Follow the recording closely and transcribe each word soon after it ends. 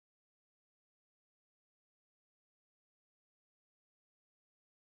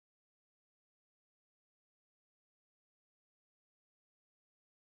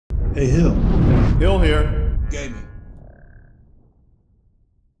Hey, Hill. Hill here. Gaming.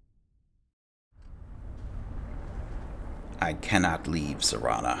 I cannot leave,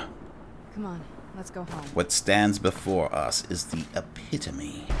 Serana. Come on, let's go home. What stands before us is the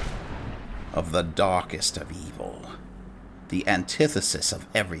epitome of the darkest of evil. The antithesis of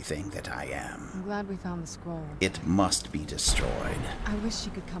everything that I am. I'm glad we found the scroll. It must be destroyed. I wish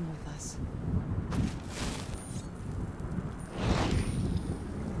you could come with us.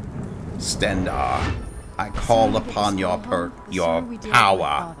 Stendarr, I call upon your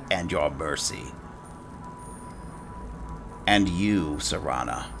power and your mercy. And you,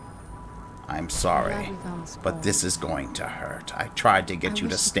 Serana. I'm sorry, but this is going to hurt. I tried to get you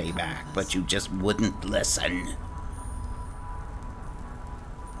to stay back, but you just wouldn't listen.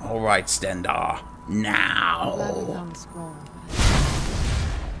 All right, Stendarr, now. I'm glad we found the scroll.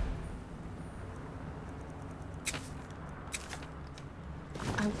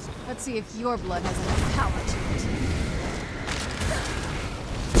 Let's see if your blood has any power to it.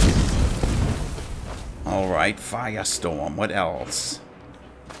 All right, Firestorm. What else?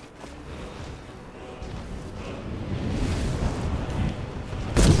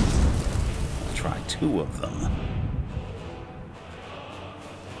 I'll try 2 of them.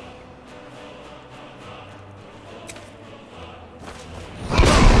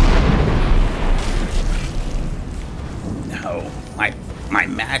 No, my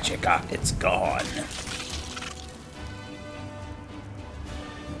magic, it's gone.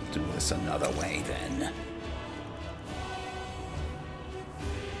 We'll do this another way then.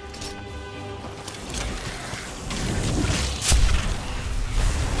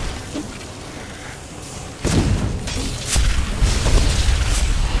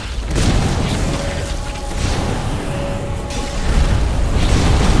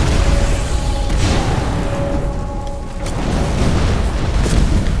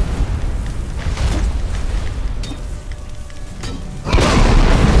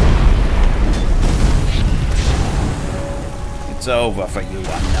 It's over for you,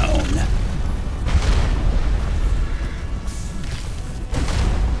 Unknown.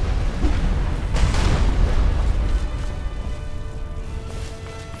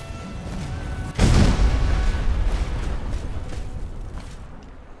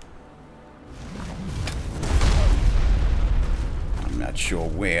 I'm not sure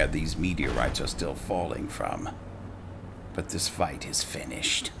where these meteorites are still falling from, but this fight is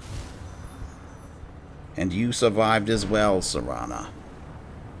finished. And you survived as well, Serana.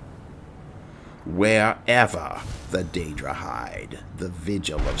 Wherever the Daedra hide, the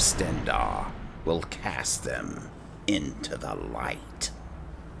Vigil of Stendarr will cast them into the light.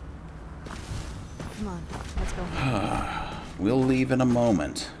 Come on, let's go home. We'll leave in a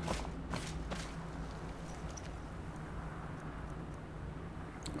moment.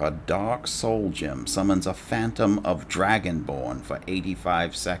 A Dark Soul Gem summons a Phantom of Dragonborn for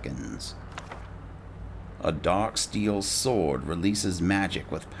 85 seconds. A Dark Steel Sword releases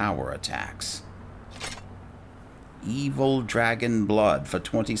magic with power attacks. Evil Dragon Blood. For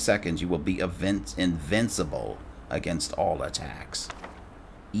 20 seconds, you will be invincible against all attacks.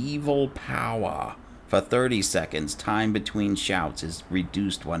 Evil Power. For 30 seconds, time between shouts is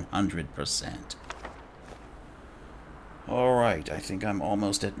reduced 100%. Alright, I think I'm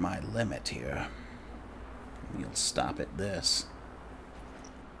almost at my limit here. We'll stop at this.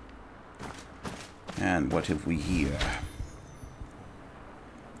 And what have we here?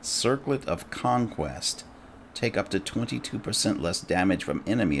 Circlet of Conquest. Take up to 22% less damage from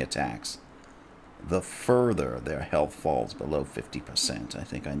enemy attacks the further their health falls below 50%. I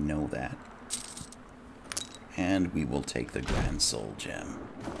think I know that. And we will take the Grand Soul Gem.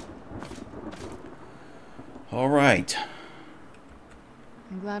 Alright.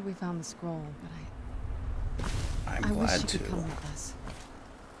 I'm glad we found the scroll, but I'm I glad wish you to. could come with us.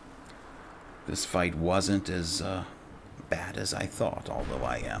 This fight wasn't as bad as I thought, although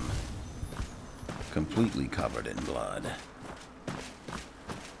I am completely covered in blood.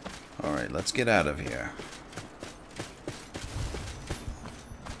 Alright, let's get out of here.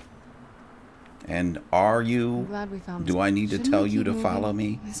 And are you... I'm glad we found Do I need to Shouldn't tell we you keep to moving? follow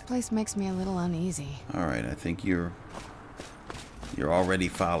me? This place makes me a little uneasy. Alright, I think you're already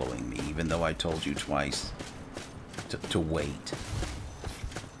following me, even though I told you twice to wait.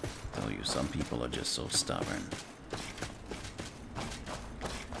 I tell you, some people are just so stubborn.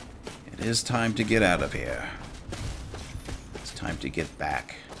 It is time to get out of here. It's time to get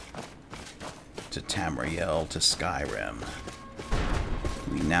back to Tamriel, to Skyrim.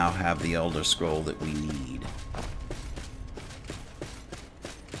 We now have the Elder Scroll that we need.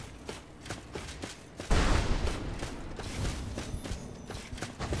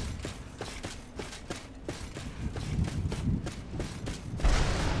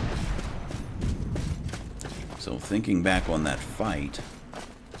 So thinking back on that fight,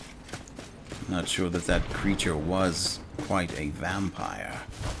 I'm not sure that that creature was quite a vampire.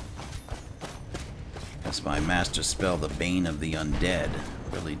 As my master spell, the Bane of the Undead,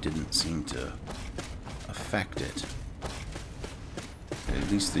 really didn't seem to affect it. At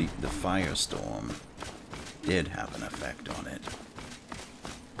least the firestorm did have an effect on it.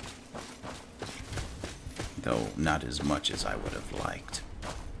 Though not as much as I would have liked.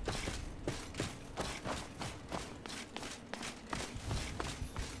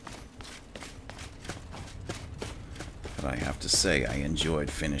 But I have to say, I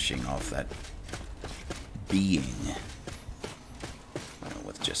enjoyed finishing off that being.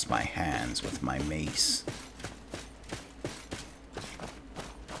 With just my hands, with my mace.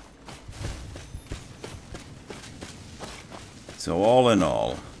 So all in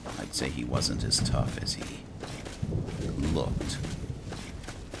all, I'd say he wasn't as tough as he looked.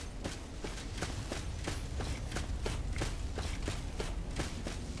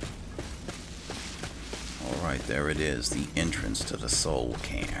 Alright, there it is, the entrance to the Soul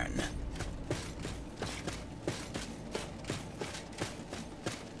Cairn.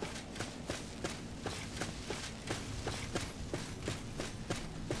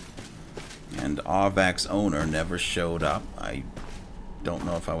 And Arvak's owner never showed up. I don't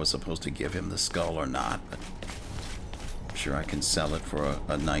know if I was supposed to give him the skull or not, but I'm sure I can sell it for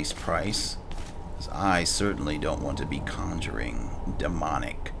a nice price. 'Cause I certainly don't want to be conjuring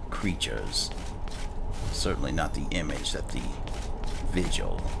demonic creatures. Certainly not the image that the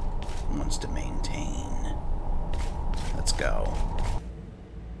Vigil wants to maintain. Let's go.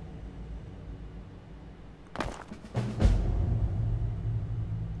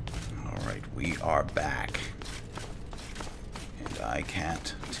 We are back, and I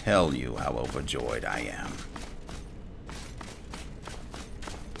can't tell you how overjoyed I am.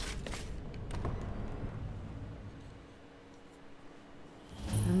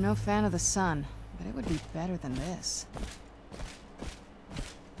 I'm no fan of the sun, but it would be better than this.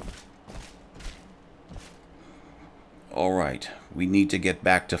 Alright, we need to get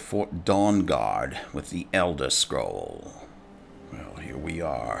back to Fort Dawnguard with the Elder Scroll. Well, here we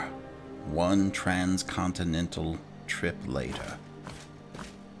are. One transcontinental trip later.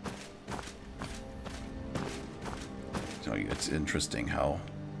 So it's interesting how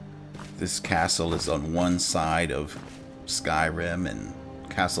this castle is on one side of Skyrim and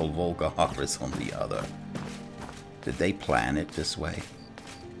Castle Volkihar is on the other. Did they plan it this way?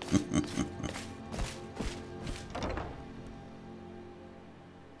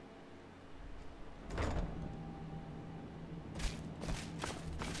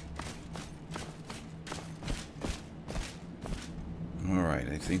 Alright,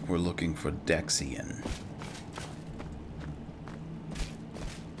 I think we're looking for Dexian.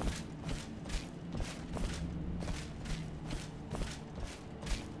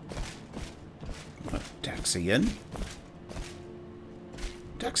 Dexian?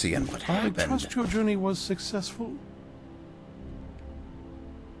 Dexian, what happened? I trust your journey was successful.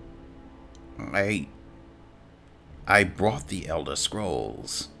 I brought the Elder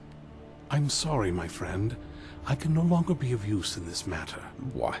Scrolls. I'm sorry, my friend. I can no longer be of use in this matter.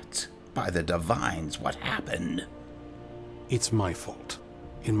 What? By the Divines, what happened? It's my fault.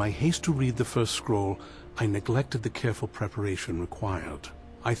 In my haste to read the first scroll, I neglected the careful preparation required.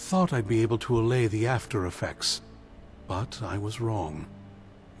 I thought I'd be able to allay the after effects, but I was wrong.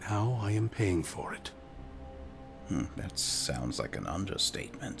 Now I am paying for it. That sounds like an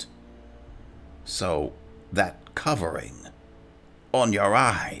understatement. So, that covering on your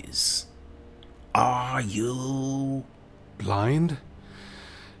eyes, are you... blind?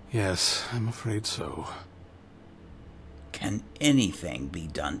 Yes, I'm afraid so. Can anything be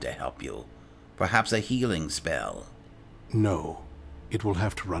done to help you? Perhaps a healing spell? No. It will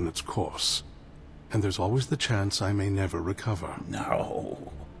have to run its course. And there's always the chance I may never recover.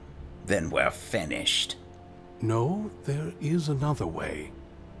 No. Then we're finished. No, there is another way.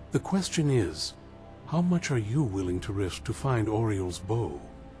 The question is, how much are you willing to risk to find Oriel's bow?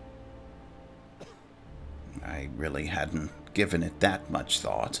 I really hadn't given it that much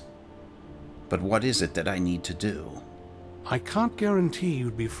thought. But what is it that I need to do? I can't guarantee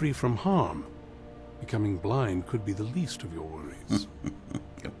you'd be free from harm. Becoming blind could be the least of your worries.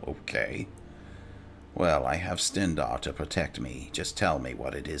 Okay. Well, I have Stendarr to protect me. Just tell me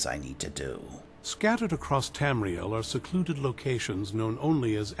what it is I need to do. Scattered across Tamriel are secluded locations known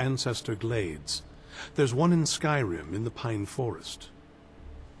only as Ancestor Glades. There's one in Skyrim, in the Pine Forest.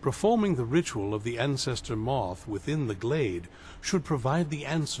 Performing the ritual of the Ancestor Moth within the glade should provide the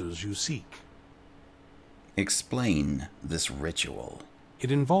answers you seek. Explain this ritual.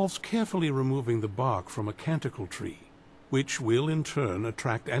 It involves carefully removing the bark from a canticle tree, which will in turn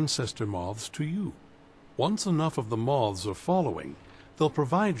attract ancestor moths to you. Once enough of the moths are following, they'll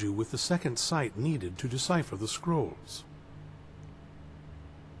provide you with the second sight needed to decipher the scrolls.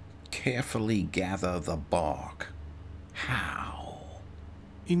 Carefully gather the bark. How?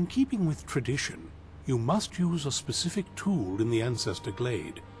 In keeping with tradition, you must use a specific tool in the Ancestor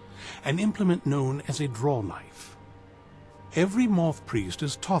Glade, an implement known as a draw knife. Every moth priest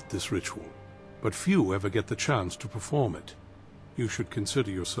is taught this ritual, but few ever get the chance to perform it. You should consider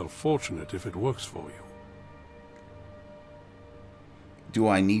yourself fortunate if it works for you. Do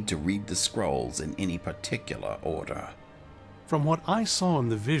I need to read the scrolls in any particular order? From what I saw in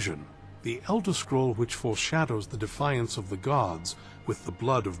the vision, the Elder Scroll which foreshadows the defiance of the gods with the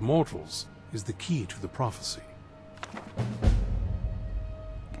blood of mortals is the key to the prophecy.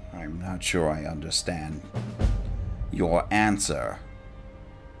 I'm not sure I understand your answer,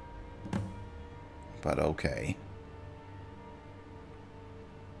 but okay.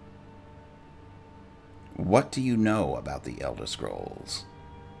 What do you know about the Elder Scrolls?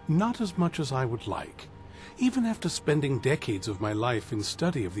 Not as much as I would like. Even after spending decades of my life in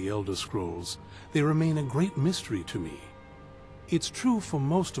study of the Elder Scrolls, they remain a great mystery to me. It's true for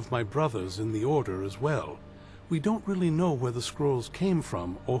most of my brothers in the Order as well. We don't really know where the scrolls came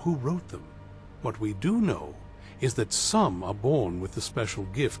from or who wrote them. What we do know is that some are born with the special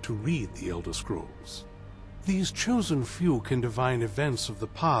gift to read the Elder Scrolls. These chosen few can divine events of the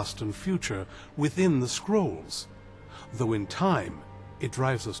past and future within the scrolls, though in time it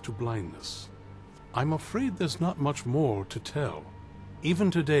drives us to blindness. I'm afraid there's not much more to tell.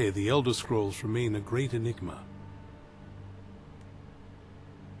 Even today, the Elder Scrolls remain a great enigma.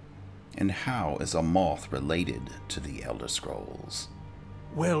 And how is a moth related to the Elder Scrolls?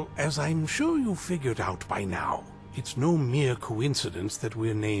 Well, as I'm sure you figured out by now, it's no mere coincidence that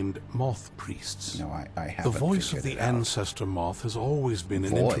we're named moth priests. No, I haven't. The voice of figured the it out. ancestor moth has always been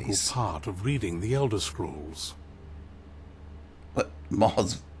an integral part of reading the Elder Scrolls. But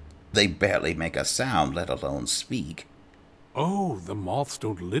moths, they barely make a sound, let alone speak. Oh, the moths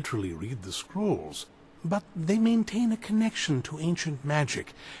don't literally read the scrolls, but they maintain a connection to ancient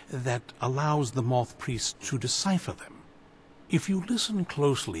magic that allows the moth priests to decipher them. If you listen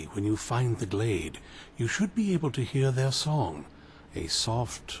closely when you find the glade, you should be able to hear their song, a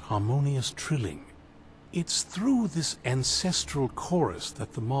soft, harmonious trilling. It's through this ancestral chorus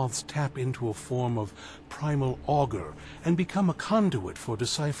that the moths tap into a form of primal augur and become a conduit for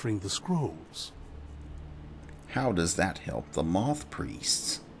deciphering the scrolls. How does that help the moth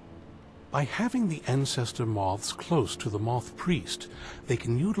priests? By having the ancestor moths close to the moth priest, they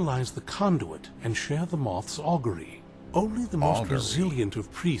can utilize the conduit and share the moth's augury. Only the most resilient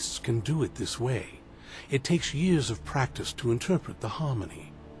of priests can do it this way. It takes years of practice to interpret the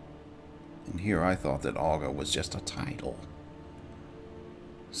harmony. And here I thought that augur was just a title.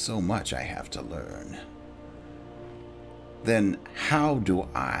 So much I have to learn. Then how do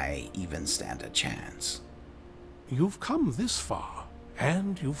I even stand a chance? You've come this far,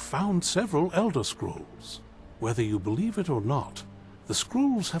 and you've found several Elder Scrolls. Whether you believe it or not, the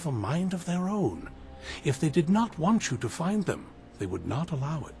scrolls have a mind of their own. If they did not want you to find them, they would not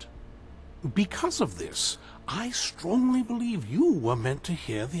allow it. Because of this, I strongly believe you were meant to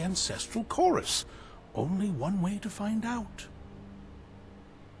hear the ancestral chorus. Only one way to find out.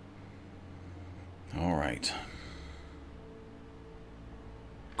 All right.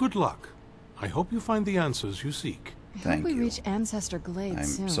 Good luck. I hope you find the answers you seek. I hope we reach Ancestor Glade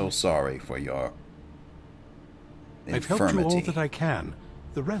soon. I'm so sorry for your infirmity. I've helped you all that I can.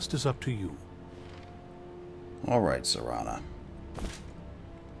 The rest is up to you. All right, Serana.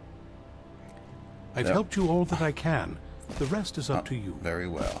 I've helped you all that I can. The rest is up to you. Very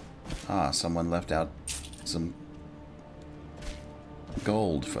well. Ah, someone left out some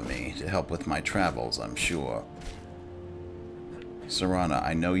gold for me to help with my travels, I'm sure. Serana,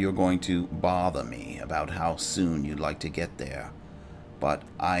 I know you're going to bother me about how soon you'd like to get there, but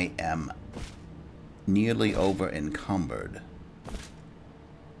I am nearly over encumbered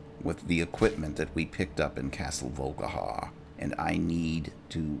with the equipment that we picked up in Castle Volkihar, and I need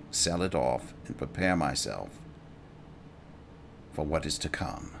to sell it off and prepare myself for what is to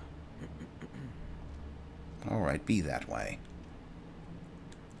come. All right, be that way.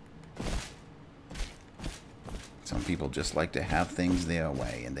 Some people just like to have things their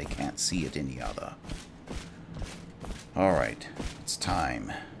way, and they can't see it any other. All right, it's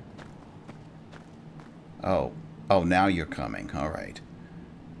time. Oh, now you're coming. All right.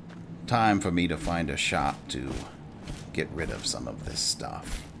 Time for me to find a shop to get rid of some of this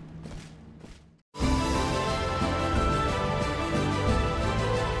stuff.